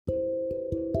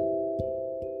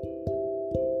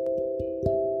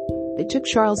It took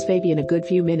Charles Fabian a good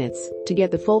few minutes to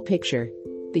get the full picture.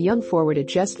 The young forward had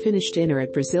just finished dinner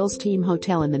at Brazil's team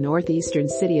hotel in the northeastern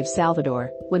city of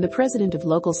Salvador when the president of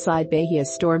local side Bahia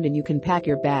stormed in. "You can pack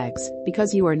your bags,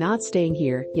 because you are not staying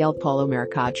here," yelled Paulo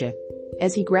Maracajá.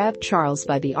 As he grabbed Charles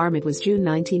by the arm. It was June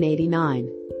 1989.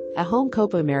 A home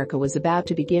Copa America was about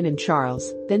to begin and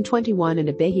Charles, then 21 and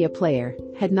a Bahia player,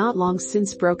 had not long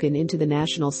since broken into the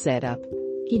national setup.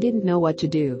 He didn't know what to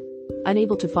do.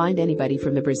 Unable to find anybody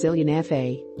from the Brazilian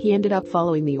FA, he ended up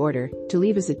following the order to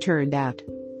leave. As it turned out,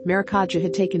 Maracajá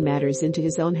had taken matters into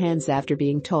his own hands after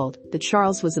being told that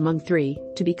Charles was among 3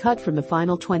 to be cut from the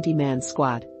final 20-man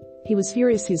squad. He was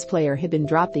furious his player had been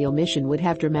dropped. The omission would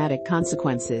have dramatic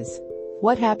consequences.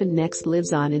 What happened next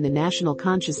lives on in the national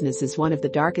consciousness as one of the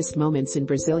darkest moments in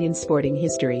Brazilian sporting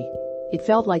history. It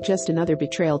felt like just another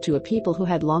betrayal to a people who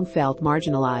had long felt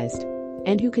marginalized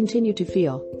and who continue to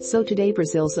feel so today.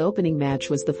 Brazil's opening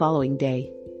match was the following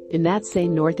day. In that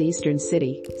same northeastern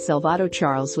city, Salvador.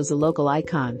 Charles was a local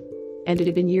icon. And it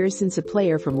had been years since a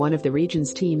player from one of the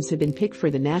region's teams had been picked for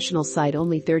the national side.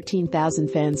 Only 13,000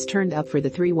 fans turned up for the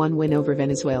 3-1 win over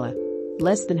Venezuela.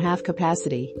 Less than half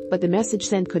capacity, but the message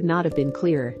sent could not have been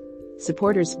clearer.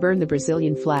 Supporters burned the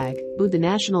Brazilian flag, booed the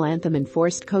national anthem and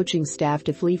forced coaching staff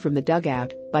to flee from the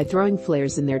dugout by throwing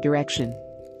flares in their direction.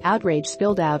 Outrage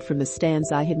spilled out from the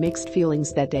stands. "I had mixed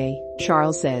feelings that day,"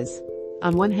 Charles says.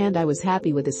 "On one hand I was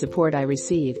happy with the support I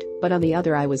received, but on the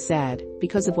other I was sad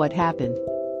because of what happened.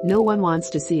 No one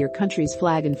wants to see your country's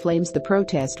flag in flames." The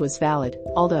protest was valid,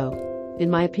 although,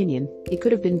 in my opinion, it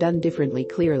could have been done differently.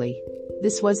 Clearly,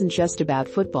 this wasn't just about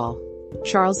football.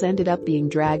 Charles ended up being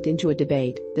dragged into a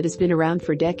debate that has been around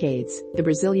for decades, the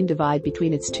Brazilian divide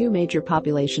between its 2 major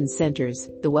population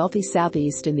centers, the wealthy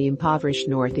southeast and the impoverished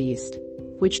northeast,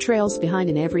 which trails behind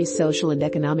in every social and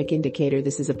economic indicator.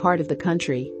 This is a part of the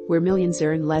country where millions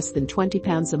earn less than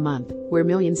 £20 a month, where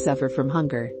millions suffer from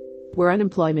hunger, where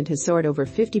unemployment has soared over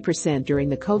 50% during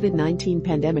the COVID-19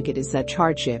 pandemic. It is such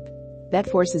hardship that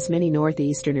forces many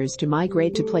Northeasterners to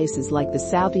migrate to places like the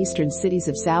southeastern cities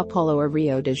of Sao Paulo or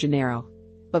Rio de Janeiro.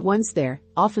 But once there,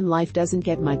 often life doesn't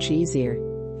get much easier.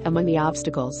 Among the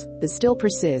obstacles that still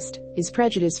persist is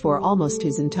prejudice for almost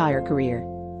his entire career.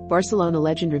 Barcelona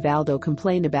legend Rivaldo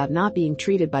complained about not being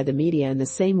treated by the media in the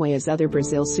same way as other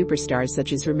Brazil superstars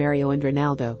such as Romario and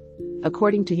Ronaldo.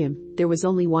 According to him, there was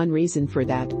only one reason for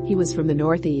that: he was from the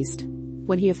Northeast.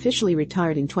 When he officially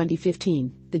retired in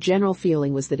 2015, the general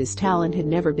feeling was that his talent had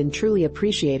never been truly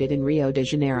appreciated in Rio de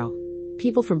Janeiro.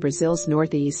 People from Brazil's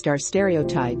Northeast are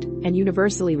stereotyped and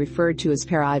universally referred to as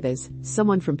Paraibas,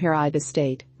 someone from Paraíba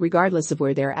state, regardless of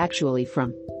where they're actually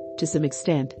from. To some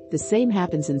extent, the same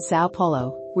happens in Sao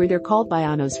Paulo, where they're called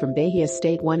Baianos from Bahia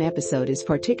state. One episode is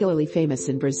particularly famous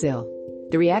in Brazil.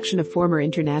 The reaction of former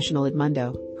international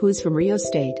Edmundo, who is from Rio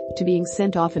State, to being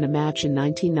sent off in a match in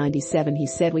 1997. He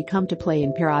said, "We come to play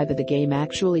in Paraíba." The game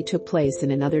actually took place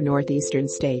in another northeastern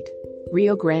state,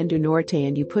 Rio Grande do Norte,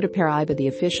 and you put a Paraíba. The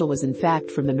official was in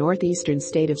fact from the northeastern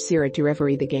state of Ceará to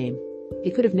referee the game.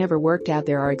 It could have never worked out.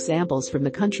 There are examples from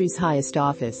the country's highest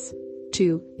office.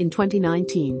 2. In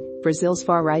 2019, Brazil's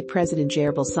far-right president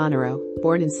Jair Bolsonaro,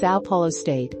 born in Sao Paulo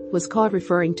state, was caught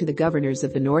referring to the governors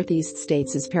of the northeast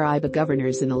states as Paraíba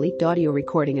governors in a leaked audio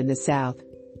recording in the south.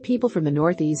 People from the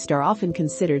northeast are often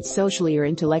considered socially or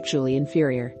intellectually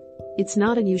inferior. It's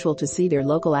not unusual to see their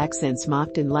local accents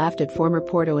mocked and laughed at. Former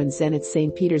Porto and Zenit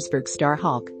St. Petersburg star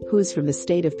Hulk, who is from the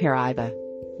state of Paraíba,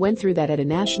 went through that at a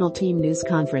national team news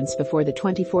conference before the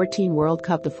 2014 World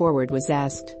Cup. The forward was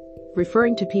asked,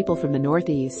 referring to people from the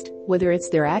Northeast, whether it's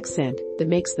their accent that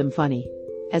makes them funny.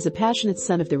 As a passionate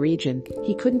son of the region,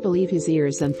 he couldn't believe his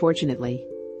ears. "Unfortunately,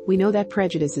 we know that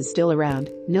prejudice is still around,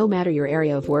 no matter your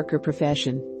area of work or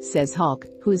profession," says Hulk,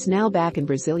 who is now back in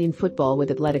Brazilian football with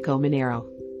Atlético Mineiro.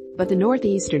 "But the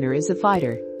Northeasterner is a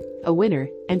fighter, a winner,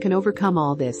 and can overcome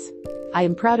all this. I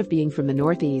am proud of being from the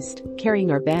Northeast, carrying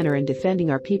our banner and defending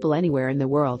our people anywhere in the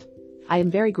world. I am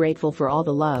very grateful for all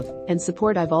the love and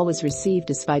support I've always received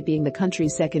despite being the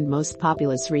country's second most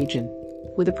populous region.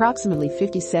 With approximately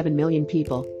 57 million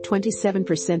people,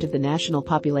 27% of the national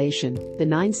population, the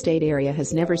 9-state area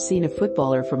has never seen a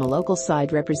footballer from a local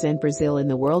side represent Brazil in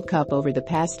the World Cup over the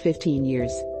past 15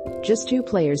 years. Just 2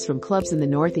 players from clubs in the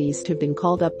Northeast have been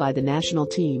called up by the national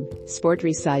team, Sport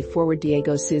Recife forward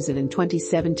Diego Souza in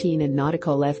 2017 and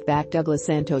Náutico left-back Douglas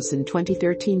Santos in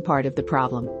 2013. Part of the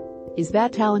problem is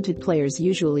that talented players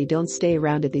usually don't stay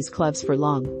around at these clubs for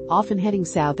long, often heading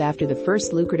south after the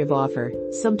first lucrative offer,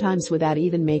 sometimes without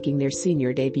even making their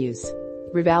senior debuts.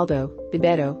 Rivaldo,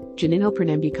 Bebeto, Janino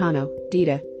Pernambucano,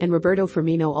 Dida, and Roberto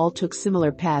Firmino all took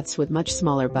similar paths with much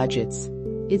smaller budgets.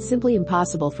 It's simply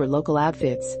impossible for local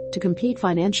outfits to compete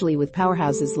financially with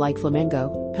powerhouses like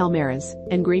Flamengo, Palmeiras,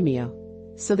 and Grêmio.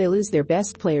 So they lose their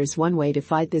best players. One way to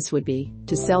fight this would be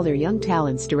to sell their young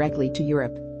talents directly to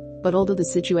Europe. But although the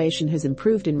situation has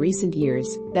improved in recent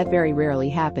years, that very rarely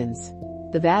happens.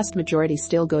 The vast majority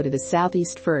still go to the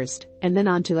southeast first, and then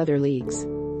on to other leagues.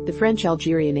 The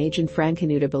French-Algerian agent Frank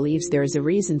Hanuta believes there is a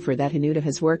reason for that. Hanuta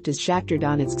has worked as Shakhtar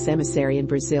Donetsk's emissary in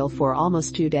Brazil for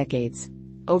almost 2 decades,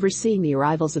 overseeing the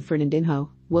arrivals of Fernandinho,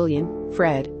 Willian,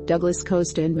 Fred, Douglas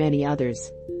Costa and many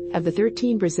others. Of the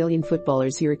 13 Brazilian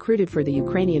footballers he recruited for the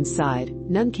Ukrainian side,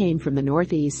 none came from the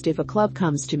Northeast. If a club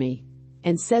comes to me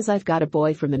and says I've got a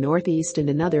boy from the Northeast and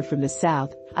another from the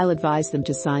South, I'll advise them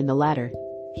to sign the latter.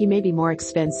 He may be more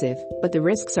expensive, but the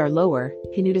risks are lower.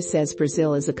 Hanuta says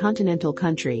Brazil is a continental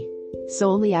country, so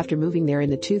only after moving there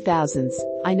in the 2000s,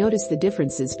 I noticed the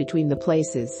differences between the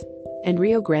places. And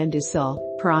Rio Grande do Sul,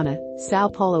 Paraná, Sao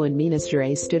Paulo and Minas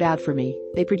Gerais stood out for me.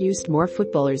 They produced more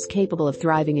footballers capable of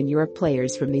thriving in Europe.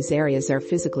 Players from these areas are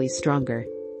physically stronger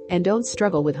and don't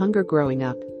struggle with hunger growing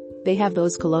up. They have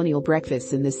those colonial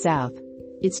breakfasts in the South.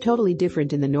 It's totally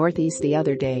different in the Northeast. The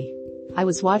other day, I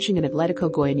was watching an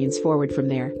Atletico Goianiense forward from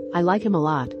there. I like him a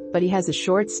lot, but he has a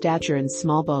short stature and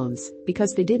small bones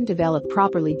because they didn't develop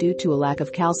properly due to a lack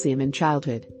of calcium in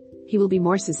childhood. He will be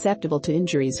more susceptible to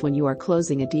injuries when you are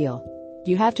closing a deal.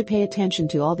 You have to pay attention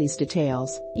to all these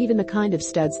details, even the kind of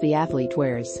studs the athlete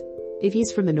wears. If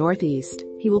he's from the Northeast,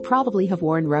 he will probably have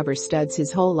worn rubber studs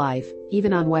his whole life,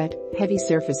 even on wet, heavy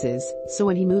surfaces, so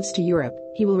when he moves to Europe,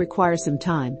 he will require some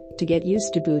time to get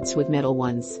used to boots with metal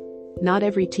ones. Not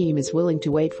every team is willing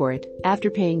to wait for it. After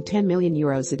paying 10 million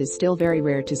euros, it is still very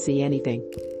rare to see anything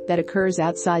that occurs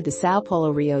outside the Sao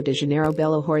Paulo, Rio de Janeiro,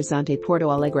 Belo Horizonte, Porto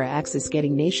Alegre axis.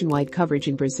 Getting nationwide coverage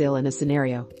in Brazil in a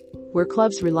scenario where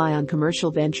clubs rely on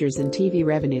commercial ventures and TV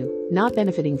revenue, not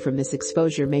benefiting from this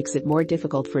exposure makes it more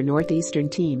difficult for Northeastern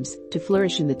teams to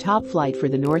flourish in the top flight. For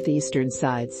the Northeastern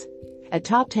sides, a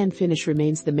top 10 finish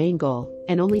remains the main goal,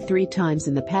 and only 3 times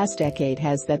in the past decade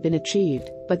has that been achieved,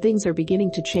 but things are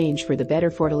beginning to change for the better.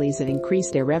 Fortaleza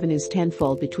increased their revenues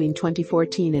tenfold between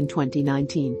 2014 and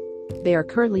 2019. They are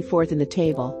currently 4th in the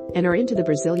table, and are into the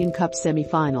Brazilian Cup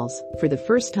semi-finals for the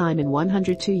first time in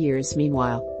 102 years.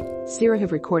 Meanwhile, Ceará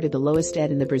have recorded the lowest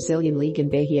ED in the Brazilian league,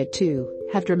 and Bahia too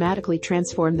have dramatically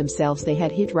transformed themselves. They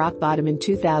had hit rock bottom in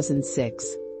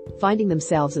 2006, finding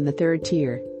themselves in the 3rd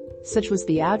tier. Such was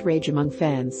the outrage among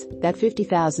fans that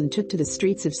 50,000 took to the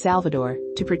streets of Salvador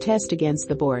to protest against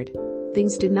the board.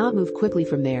 Things did not move quickly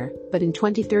from there, but in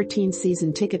 2013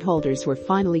 season ticket holders were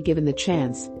finally given the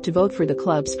chance to vote for the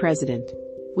club's president,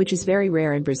 which is very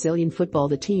rare in Brazilian football.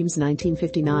 The team's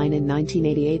 1959 and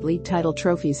 1988 league title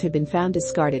trophies have been found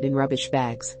discarded in rubbish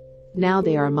bags. Now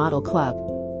they are a model club.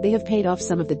 They have paid off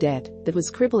some of the debt that was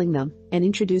crippling them and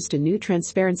introduced a new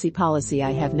transparency policy.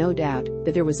 I have no doubt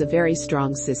that there was a very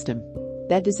strong system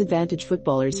that disadvantaged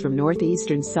footballers from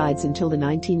Northeastern sides until the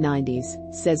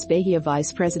 1990s, says Bahia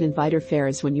Vice President Vitor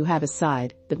Ferraz. When you have a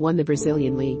side that won the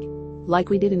Brazilian league, like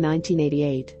we did in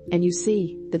 1988, and you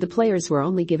see that the players were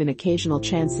only given occasional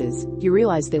chances, you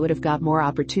realize they would have got more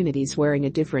opportunities wearing a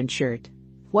different shirt.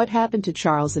 What happened to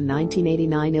Charles in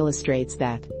 1989 illustrates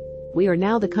that. We are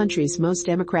now the country's most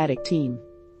democratic team.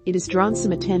 It has drawn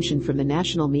some attention from the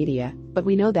national media, but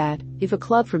we know that, if a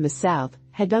club from the South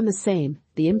had done the same,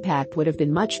 the impact would have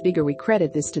been much bigger. We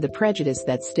credit this to the prejudice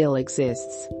that still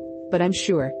exists. But I'm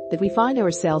sure that we find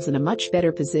ourselves in a much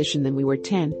better position than we were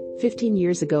 10, 15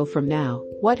 years ago. From now,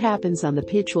 what happens on the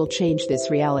pitch will change this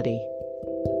reality.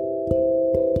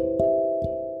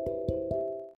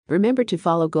 Remember to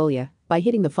follow Golia by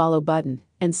hitting the follow button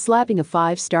and slapping a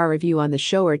 5-star review on the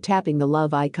show or tapping the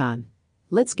love icon.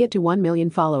 Let's get to 1 million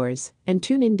followers and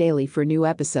tune in daily for new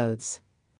episodes.